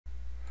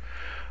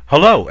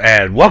Hello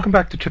and welcome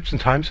back to Tips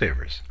and Time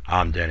Savers.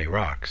 I'm Danny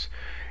Rocks.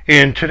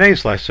 In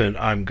today's lesson,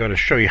 I'm going to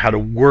show you how to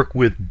work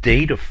with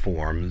data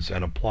forms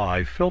and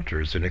apply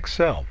filters in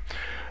Excel.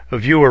 A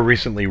viewer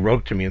recently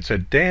wrote to me and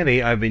said,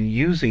 Danny, I've been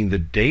using the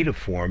data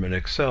form in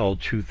Excel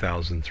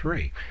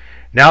 2003.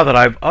 Now that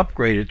I've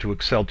upgraded to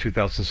Excel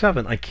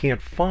 2007, I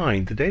can't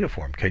find the data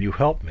form. Can you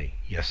help me?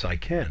 Yes, I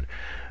can.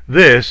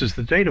 This is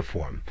the data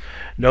form.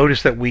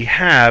 Notice that we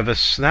have a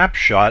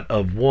snapshot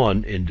of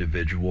one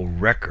individual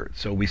record.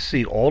 So we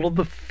see all of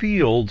the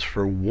fields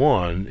for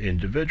one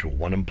individual,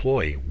 one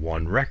employee,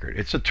 one record.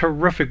 It's a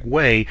terrific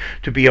way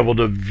to be able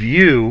to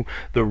view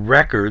the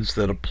records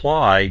that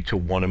apply to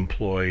one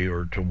employee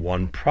or to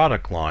one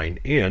product line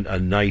in a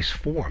nice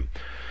form.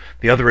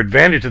 The other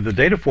advantage of the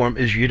data form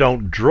is you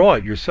don't draw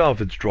it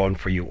yourself. It's drawn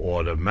for you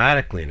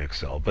automatically in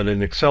Excel. But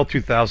in Excel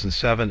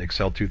 2007,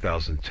 Excel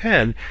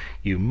 2010,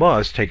 you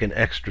must take an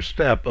extra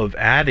step of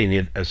adding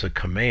it as a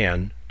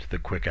command to the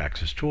Quick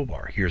Access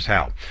Toolbar. Here's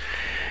how.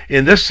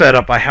 In this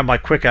setup, I have my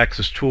Quick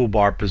Access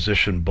Toolbar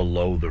positioned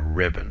below the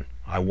ribbon.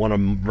 I want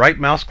to right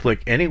mouse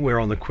click anywhere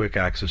on the Quick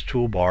Access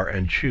Toolbar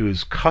and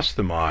choose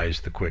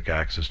Customize the Quick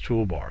Access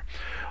Toolbar.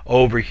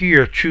 Over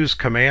here, choose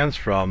commands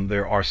from,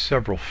 there are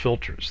several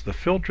filters. The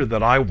filter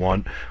that I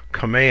want,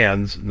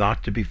 commands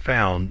not to be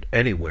found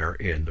anywhere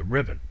in the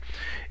ribbon.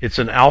 It's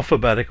an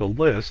alphabetical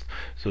list,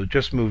 so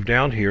just move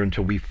down here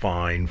until we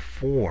find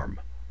form.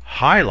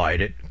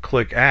 Highlight it,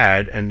 click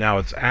add, and now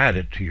it's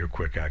added to your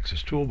Quick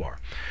Access Toolbar.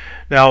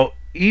 Now,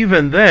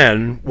 even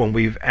then, when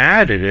we've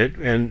added it,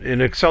 and in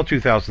Excel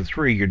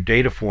 2003, your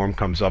data form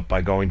comes up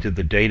by going to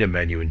the data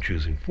menu and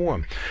choosing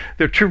form.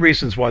 There are two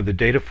reasons why the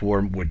data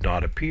form would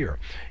not appear.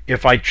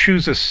 If I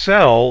choose a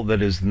cell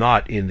that is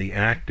not in the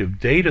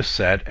active data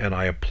set and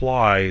I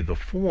apply the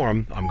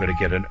form, I'm going to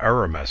get an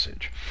error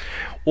message.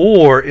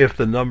 Or if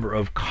the number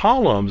of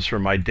columns for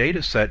my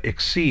data set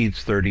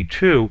exceeds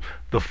 32,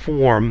 the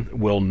form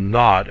will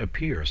not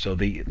appear. So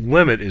the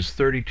limit is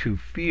 32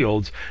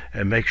 fields,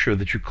 and make sure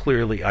that you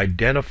clearly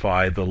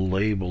identify the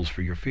labels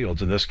for your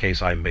fields. In this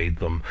case, I made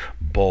them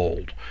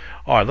bold.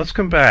 All right, let's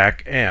come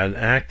back and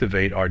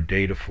activate our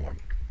data form.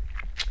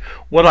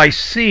 What I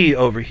see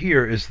over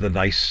here is the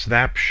nice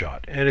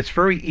snapshot, and it's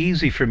very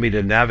easy for me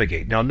to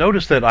navigate. Now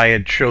notice that I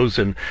had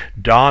chosen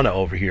Donna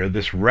over here,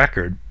 this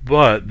record,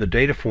 but the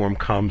data form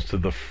comes to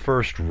the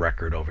first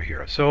record over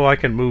here. So I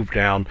can move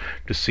down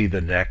to see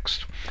the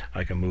next.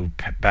 I can move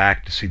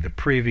back to see the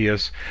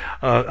previous.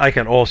 I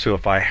can also,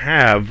 if I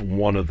have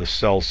one of the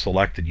cells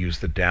selected, use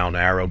the down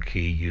arrow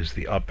key, use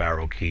the up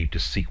arrow key to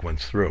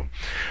sequence through.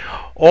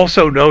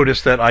 Also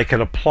notice that I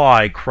can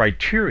apply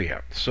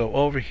criteria. So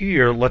over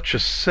here, let's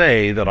just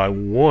say that I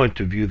want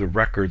to view the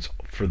records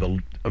for the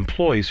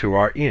employees who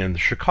are in the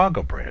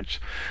Chicago branch.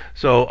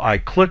 So I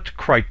clicked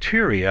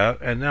criteria,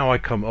 and now I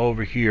come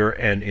over here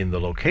and in the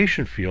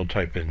location field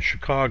type in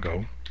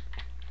Chicago.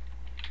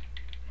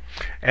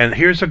 And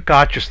here's a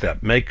gotcha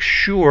step. Make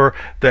sure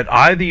that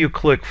either you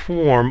click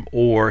form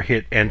or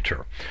hit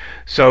enter.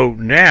 So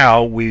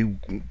now we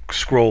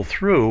scroll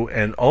through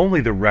and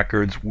only the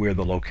records where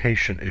the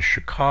location is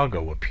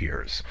Chicago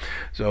appears.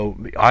 So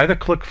either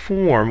click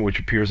form, which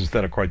appears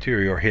instead of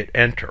criteria, or hit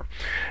enter.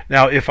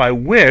 Now if I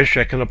wish,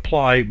 I can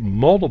apply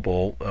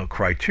multiple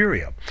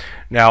criteria.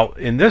 Now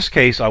in this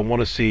case, I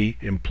want to see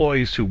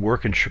employees who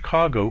work in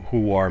Chicago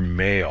who are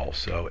male.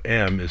 So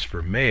M is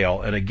for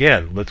male, and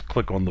again, let's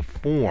click on the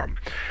form.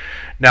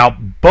 Now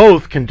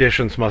both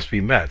conditions must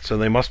be met, so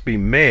they must be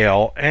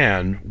male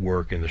and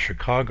work in the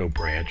Chicago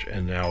branch.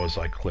 And now as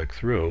I click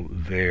through,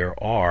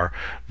 there are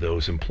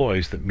those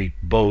employees that meet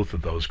both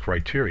of those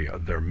criteria.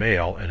 They're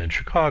male and in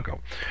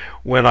Chicago.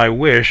 When I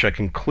wish, I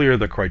can clear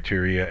the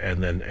criteria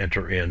and then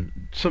enter in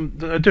some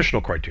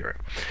additional criteria.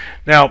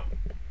 Now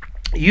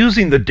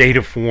using the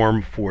data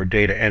form for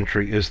data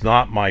entry is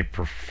not my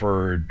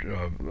preferred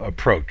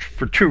approach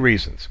for two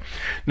reasons.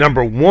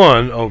 Number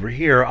one, over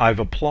here I've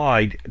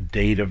applied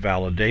data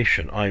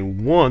validation. I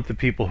want the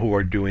people who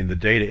are doing the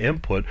data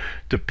input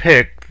to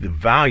pick the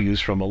values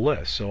from a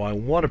list. So I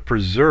want to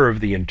preserve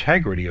the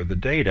integrity of the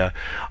data.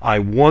 I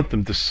want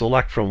them to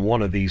select from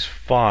one of these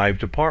 5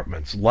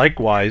 departments.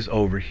 Likewise,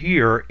 over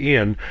here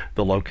in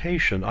the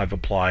location, I've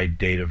applied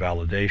data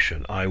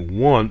validation. I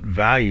want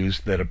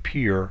values that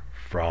appear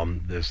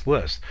from this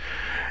list.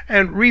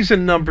 And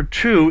reason number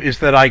 2 is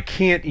that I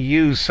can't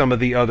use some of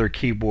the other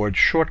keyboard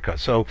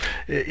shortcuts. So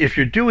if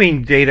you're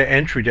doing data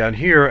entry down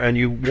here and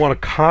you want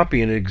to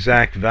copy an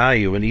exact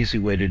value, an easy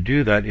way to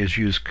do that is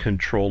use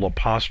Control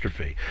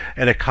apostrophe,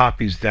 and it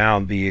copies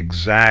down the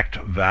exact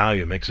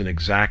value, makes an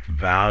exact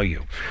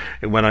value.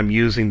 And when I'm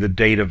using the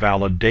data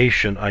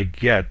validation, I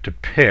get to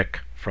pick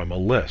from a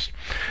list.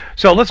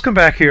 So let's come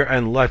back here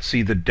and let's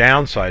see the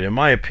downside, in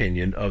my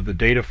opinion, of the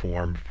data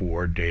form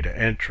for data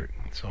entry.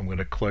 So I'm going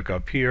to click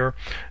up here,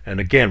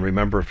 and again,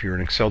 remember, if you're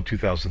in Excel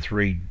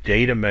 2003,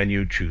 data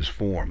menu, choose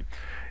form.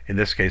 In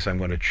this case, I'm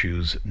going to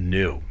choose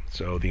new.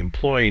 So the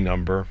employee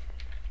number,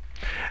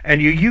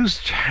 and you use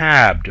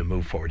tab to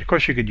move forward. Of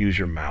course, you could use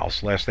your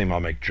mouse. Last name I'll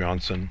make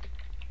Johnson.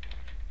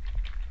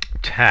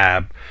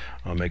 Tab.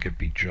 I'll make it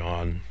be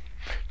John,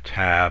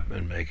 tab,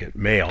 and make it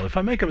male. If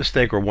I make a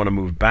mistake or want to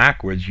move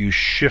backwards, use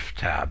Shift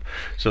Tab.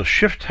 So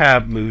Shift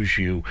Tab moves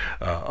you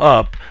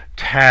up,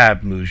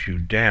 Tab moves you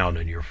down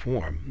in your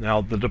form. Now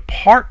the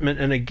department,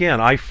 and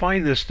again, I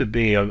find this to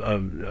be a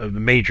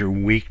major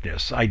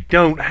weakness. I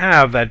don't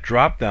have that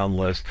drop-down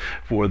list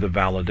for the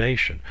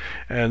validation.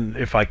 And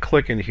if I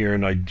click in here,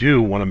 and I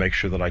do want to make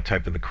sure that I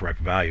type in the correct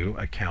value,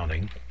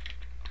 accounting,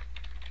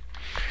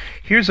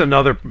 here's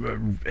another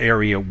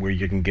area where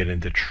you can get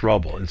into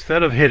trouble.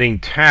 Instead of hitting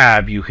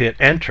tab, you hit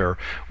enter.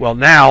 Well,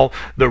 now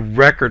the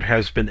record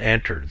has been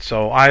entered.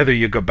 So either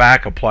you go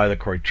back, apply the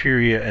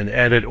criteria, and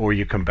edit, or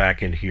you come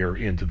back in here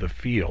into the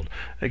field.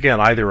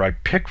 Again, either I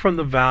pick from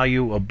the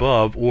value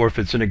above, or if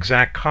it's an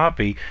exact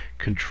copy,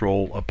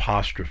 control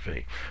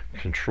apostrophe.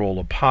 Control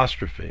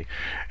apostrophe.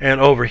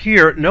 And over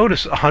here,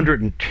 notice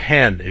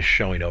 110 is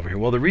showing over here.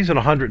 Well, the reason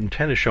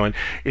 110 is showing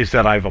is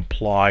that I've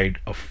applied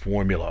a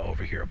formula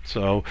over here.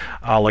 So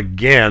I'll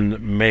again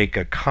make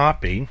a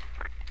copy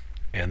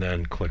and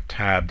then click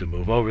tab to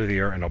move over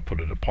there, and I'll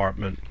put a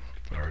department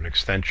or an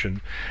extension,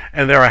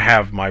 and there I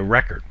have my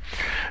record.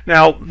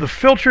 Now the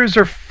filters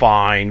are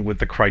fine with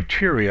the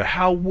criteria,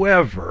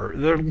 however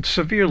they're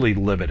severely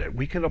limited.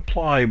 We can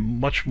apply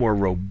much more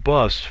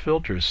robust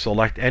filters.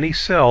 Select any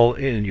cell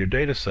in your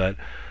data set,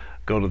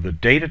 go to the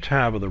data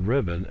tab of the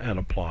ribbon, and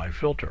apply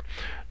filter.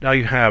 Now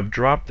you have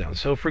drop down.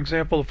 So for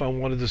example, if I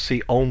wanted to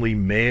see only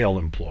male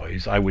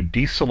employees, I would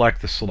deselect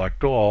the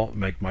select all,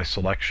 make my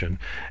selection,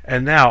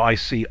 and now I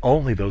see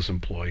only those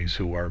employees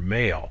who are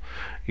male.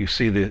 You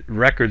see the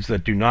records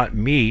that do not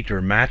meet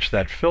or match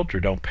that filter,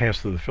 don't pass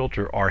through the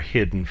filter, are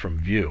hidden from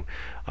view.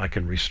 I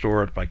can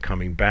restore it by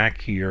coming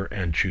back here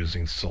and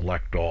choosing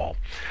select all.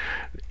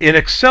 In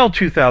Excel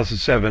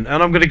 2007,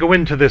 and I'm going to go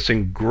into this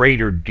in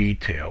greater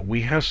detail,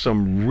 we have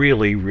some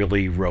really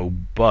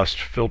robust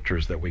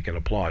filters that we can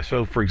apply.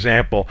 So for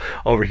example,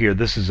 over here,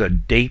 this is a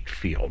date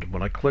field.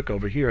 When I click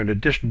over here, in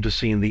addition to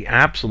seeing the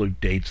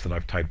absolute dates that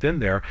I've typed in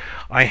there,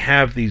 I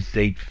have these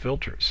date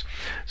filters.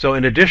 So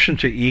in addition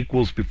to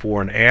equals,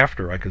 before and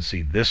after, I can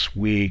see this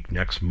week,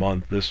 next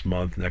month, this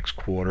month, next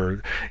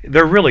quarter.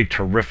 They're really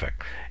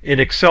terrific. In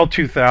Excel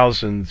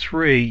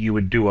 2003, you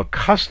would do a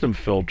custom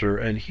filter,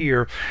 and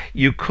here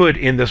you could,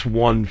 in this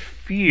one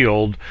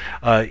field,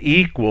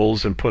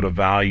 equals, and put a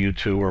value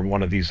to, or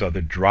one of these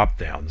other drop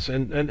downs,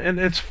 and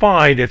it's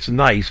fine, it's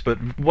nice.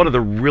 But one of the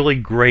really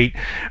great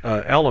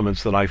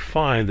elements that I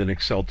find in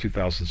Excel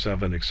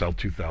 2007, Excel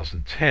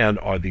 2010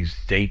 are these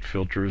date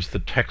filters, the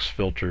text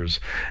filters,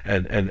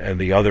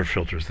 and the other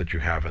filters that you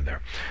have in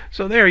there.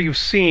 So there you've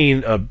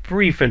seen a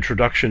brief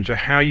introduction to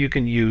how you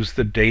can use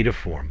the data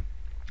form.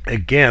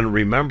 Again,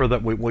 remember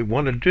that what we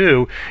want to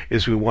do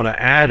is we want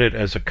to add it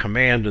as a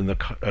command in the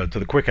to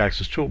the Quick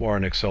Access Toolbar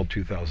in Excel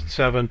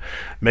 2007.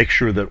 Make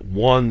sure that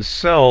one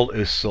cell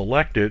is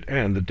selected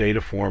and the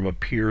data form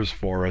appears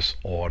for us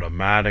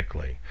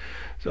automatically.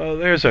 So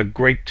there's a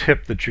great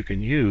tip that you can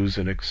use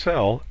in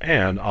Excel,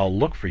 and I'll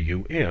look for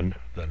you in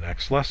the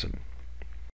next lesson.